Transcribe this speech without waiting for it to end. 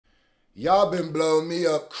Y'all been blowing me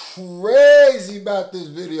up crazy about this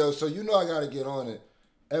video, so you know I gotta get on it.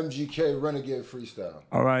 MGK Renegade Freestyle.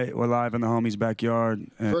 All right, we're live in the homie's backyard.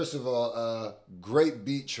 First of all, great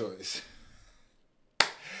beat choice.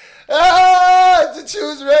 To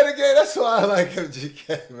choose Renegade, that's why I like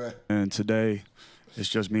MGK, man. And today, it's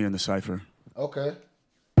just me and the cypher. Okay.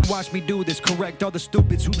 Watch me do this, correct all the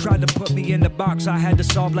stupids who tried to put me in the box I had to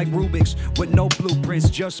solve like Rubik's, with no blueprints,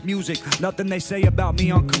 just music. Nothing they say about me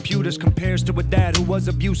on computers compares to a dad who was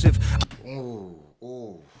abusive. Ooh,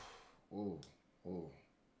 ooh, ooh,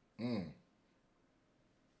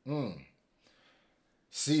 ooh.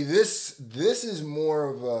 See, this is more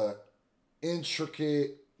of a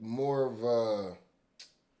intricate, more of a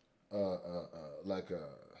like a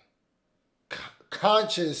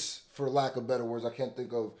conscious, for lack of better words. I can't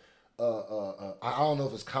think of I don't know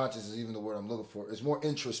if it's conscious is even the word I'm looking for. It's more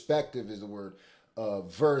introspective is the word,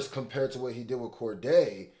 verse compared to what he did with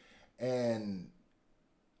Corday, and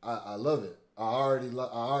I love it. I already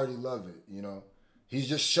love it. You know, he's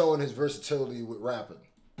just showing his versatility with rapping.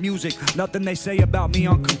 Music, nothing they say about me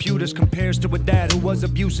on computers compares to a dad who was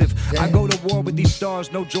abusive. Damn. I go to war with these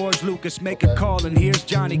stars, no George Lucas. Make a call and here's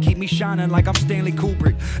Johnny, keep me shining like I'm Stanley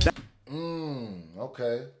Kubrick.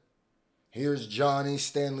 Okay. Here's Johnny,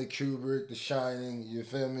 Stanley Kubrick, The Shining. You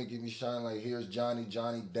feel me? Keep me shining like here's Johnny,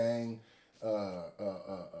 Johnny Dang.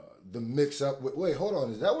 The mix up with, wait, hold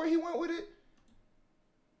on. Is that where he went with it?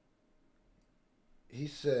 He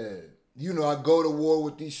said, you know, I go to war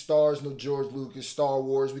with these stars, no George Lucas, Star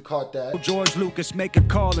Wars, we caught that. George Lucas, make a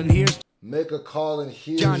call and here's make a call and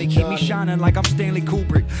here's Johnny, keep me shining like I'm Stanley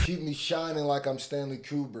Kubrick. Keep me shining like I'm Stanley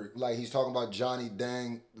Kubrick. Like he's talking about Johnny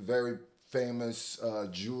Dang, very famous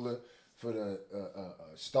jeweler for the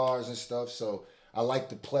stars and stuff. So I like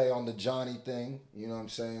to play on the Johnny thing. You know what I'm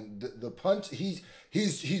saying? The punch, he's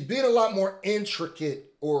being a lot more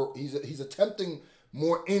intricate, or he's attempting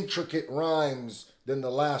more intricate rhymes than the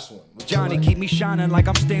last one. Johnny, keep me shining like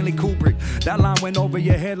I'm Stanley Kubrick. That line went over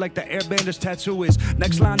your head like the Airbander's tattoo is.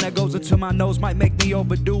 Next line that goes into my nose might make me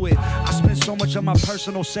overdo it. I spent so much of my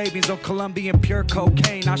personal savings on Colombian pure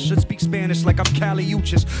cocaine. I should speak Spanish like I'm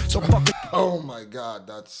Caliuchis. So fuck it. Oh my God,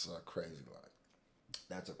 that's a crazy line.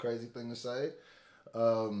 That's a crazy thing to say.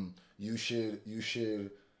 You should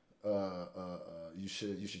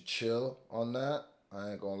chill on that.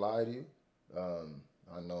 I ain't gonna lie to you.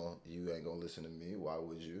 I know you ain't gonna listen to me. Why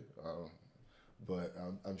would you? But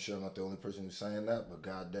I'm sure I'm not the only person who's saying that. But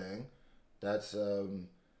god dang, that's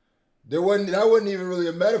that wasn't even really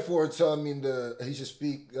a metaphor until, I mean, he should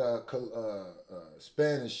speak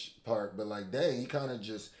Spanish part. But like, dang, he kind of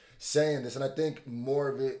just saying this, and I think more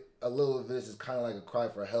of it, a little of this is kind of like a cry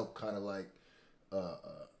for help, kind of like. I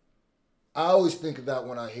always think of that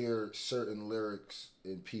when I hear certain lyrics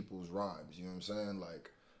in people's rhymes. You know what I'm saying?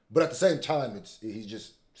 Like. But at the same time, he's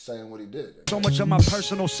just saying what he did. So much of my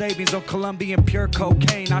personal savings on Colombian pure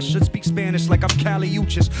cocaine. I should speak Spanish like I'm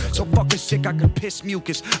Caliuchis. So fucking sick I could piss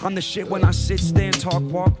mucus. I'm the shit when I sit, stand, talk,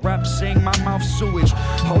 walk, rap, sing, my mouth sewage.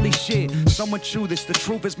 Holy shit, someone chew this. The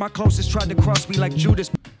truth is my closest tried to cross me like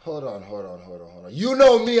Judas. Hold on. You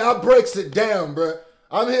know me, I breaks it down, bruh.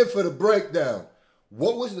 I'm here for the breakdown.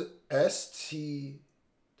 What was the ST?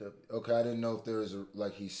 Okay, I didn't know if there was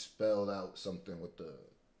like he spelled out something with the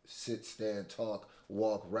sit, stand, talk,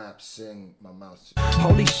 walk, rap, sing, my mouth.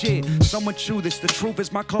 Holy shit, someone chew this. The truth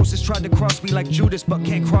is my closest tried to cross me like Judas, but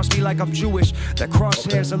can't cross me like I'm Jewish. That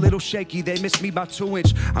crosshair's a little shaky, they missed me by 2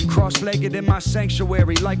 inches. I'm cross-legged in my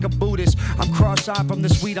sanctuary like a Buddhist. I'm cross-eyed from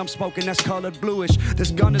this weed I'm smoking that's colored bluish.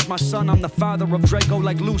 This gun is my son, I'm the father of Draco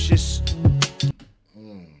like Lucius.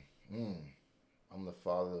 I'm the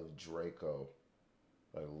father of Draco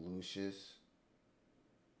like Lucius.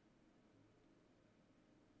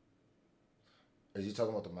 Is he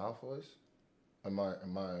talking about the Malfoys? Am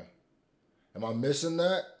I missing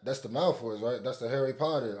that? That's the Malfoys, right? That's the Harry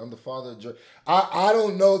Potter. I'm the father of Draco. I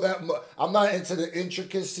don't know that much. I'm not into the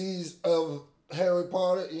intricacies of Harry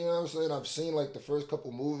Potter. You know what I'm saying? I've seen like the first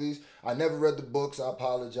couple movies. I never read the books. I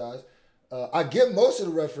apologize. I get most of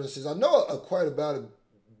the references. I know quite a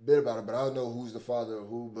bit about it, but I don't know who's the father of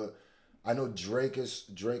who. But I know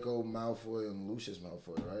Draco Malfoy and Lucius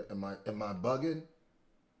Malfoy, right? Am I bugging?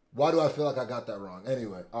 Why do I feel like I got that wrong?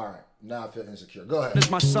 Anyway, all right. Now I feel insecure. Go ahead. This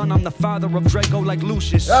is my son, I'm the father of Draco like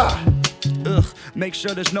Lucius. Ugh, make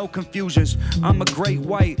sure there's no confusions. I'm a great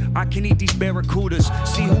white, I can eat these barracudas.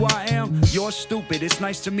 See who I am? You're stupid, it's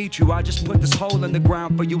nice to meet you. I just put this hole in the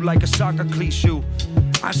ground for you like a soccer cleat shoe.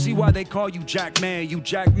 I see why they call you Jack Man. You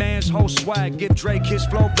Jack Man's whole swag. Give Drake his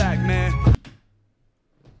flow back, man.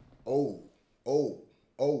 Whoa.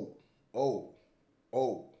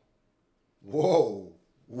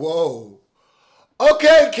 Whoa.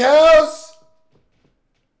 Okay, Kels.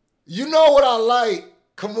 You know what I like.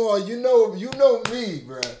 Come on, you know me,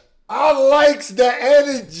 bruh. I likes the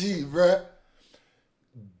energy, bruh.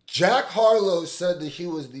 Jack Harlow said that he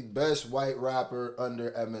was the best white rapper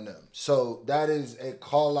under Eminem. So that is a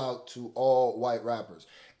call out to all white rappers.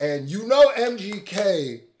 And you know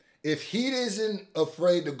MGK, if he isn't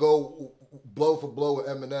afraid to go blow for blow with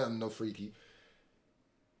Eminem, no freaky,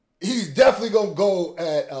 he's definitely going to go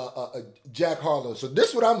at Jack Harlow. So this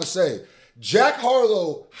is what I'm going to say. Jack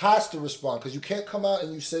Harlow has to respond because you can't come out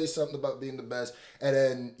and you say something about being the best and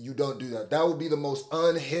then you don't do that. That would be the most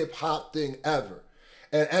unhip-hop thing ever.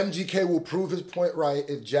 And MGK will prove his point right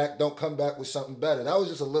if Jack don't come back with something better. That was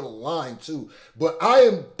just a little line too. But I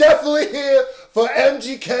am definitely here for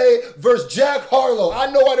MGK versus Jack Harlow.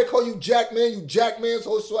 I know why they call you Jack Man. You Jack Man's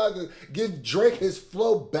whole swagger. Give Drake his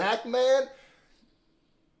flow back, man.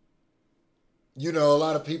 You know, a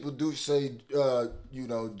lot of people do say,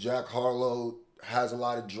 Jack Harlow has a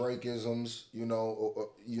lot of Drake-isms. You know,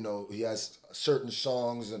 he has certain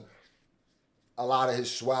songs and a lot of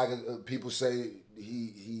his swagger. People say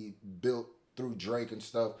he built through Drake and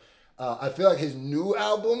stuff. I feel like his new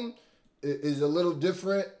album is a little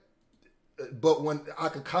different, but when I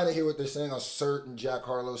could kind of hear what they're saying on certain Jack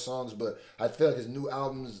Harlow songs, but I feel like his new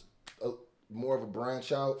album's more of a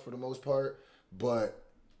branch out for the most part. But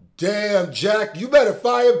damn, Jack, you better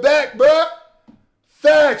fire back, bruh.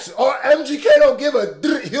 Facts. Or MGK don't give a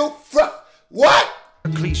what?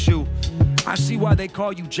 Cliche. I see why they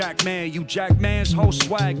call you Jack Man. You Jack Man's whole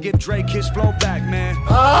swag. Give Drake his flow back, man.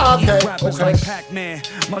 Okay. Rappers like Pac-Man.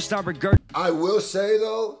 Must I regret? I will say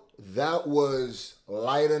though, that was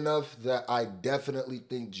light enough that I definitely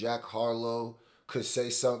think Jack Harlow could say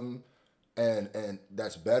something, and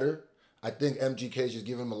that's better. I think MGK is just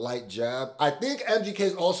giving him a light jab. I think MGK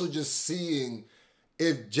is also just seeing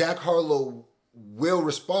if Jack Harlow will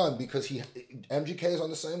respond because MGK is on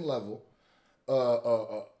the same level.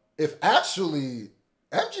 If actually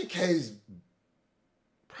MGK's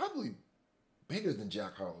probably bigger than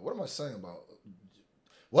Jack Harlow. What am I saying about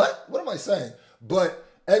what? What am I saying? But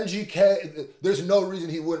MGK, there's no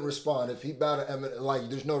reason he wouldn't respond if he battled Eminem.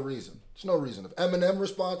 Like, there's no reason. There's no reason. If Eminem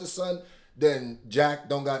responds to son, then Jack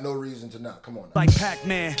don't got no reason to not. Come on now. Like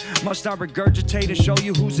Pac-Man, must I regurgitate and show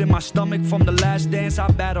you who's in my stomach from the last dance? I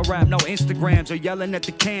battle rap, no Instagrams or yelling at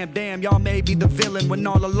the cam. Damn, y'all may be the villain when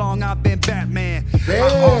all along I've been Batman. Damn.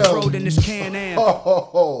 I'm off-road in this Can-Am.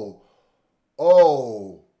 Hold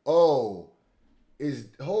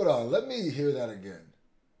on, let me hear that again.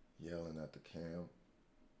 Yelling at the cam.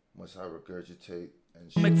 Must I regurgitate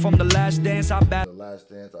and From the last dance, I battle. The last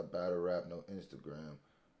dance, I battle rap, no Instagram.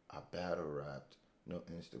 I battle rapped, no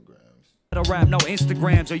Instagrams. Battle rap, no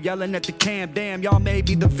Instagrams or yelling at the cam. Damn, y'all may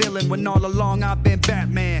be the villain when all along I've been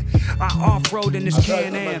Batman. I off-road in this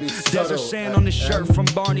Can-Am. Desert sand on the shirt from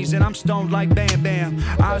Barney's and I'm stoned like Bam Bam.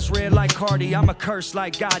 Eyes red like Cardi, I'm a curse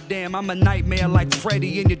like goddamn. I'm a nightmare like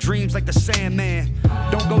Freddy in your dreams like the Sandman.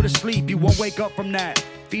 Don't go to sleep, you won't wake up from that.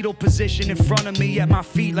 Fetal position in front of me at my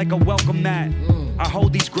feet like a welcome mat. I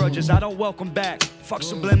hold these grudges, I don't welcome back. Fuck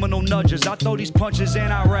subliminal nudges, I throw these punches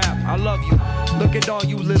and I rap. I love you, look at all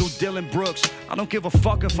you little Dylan Brooks. I don't give a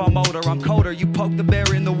fuck if I'm older, I'm colder. You poke the bear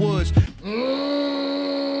in the woods.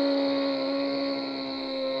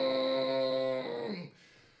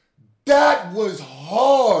 That was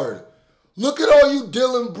hard. Look at all you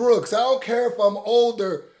Dylan Brooks. I don't care if I'm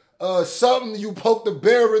older. Something you poke the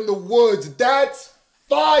bear in the woods. That's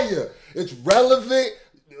fire. It's relevant.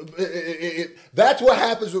 That's what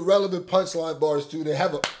happens with relevant punchline bars too. They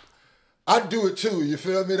have I do it too. You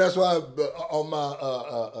feel me? That's why on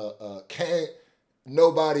my Can't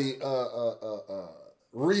Nobody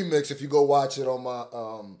remix, if you go watch it on my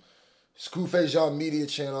Scru Media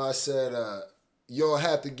channel, I said you don't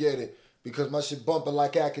have to get it because my shit bumping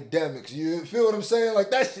like academics. You feel what I'm saying?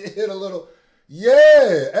 Like that shit hit a little.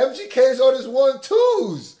 Yeah, MGK's on his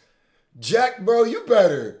 1-2s. Jack, bro, you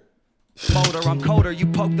better. Motor, I'm colder, you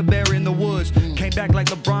poke the bear in the woods. Came back like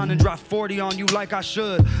LeBron and dropped 40 on you like I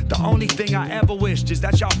should. The only thing I ever wished is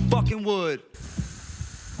that y'all fucking would.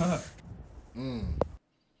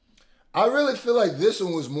 I really feel like this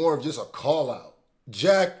one was more of just a call out.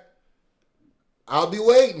 Jack, I'll be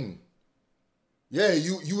waiting. Yeah,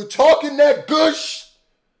 you were talking that gush.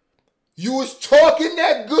 You was talking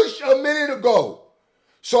that gush a minute ago.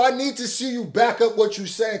 So I need to see you back up what you're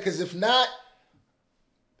saying, because if not,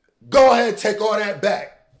 go ahead and take all that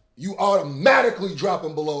back. You automatically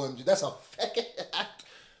dropping below MG. That's a fucking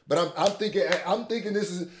but I'm thinking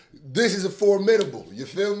this is a formidable. You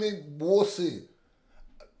feel me? We'll see.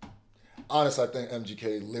 Honestly, I think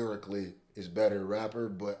MGK lyrically is better rapper,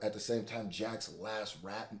 but at the same time, Jack's last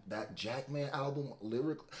rap, that Jackman album,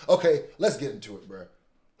 lyrical. Okay, let's get into it, bro.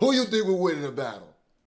 Who you think will win in a battle?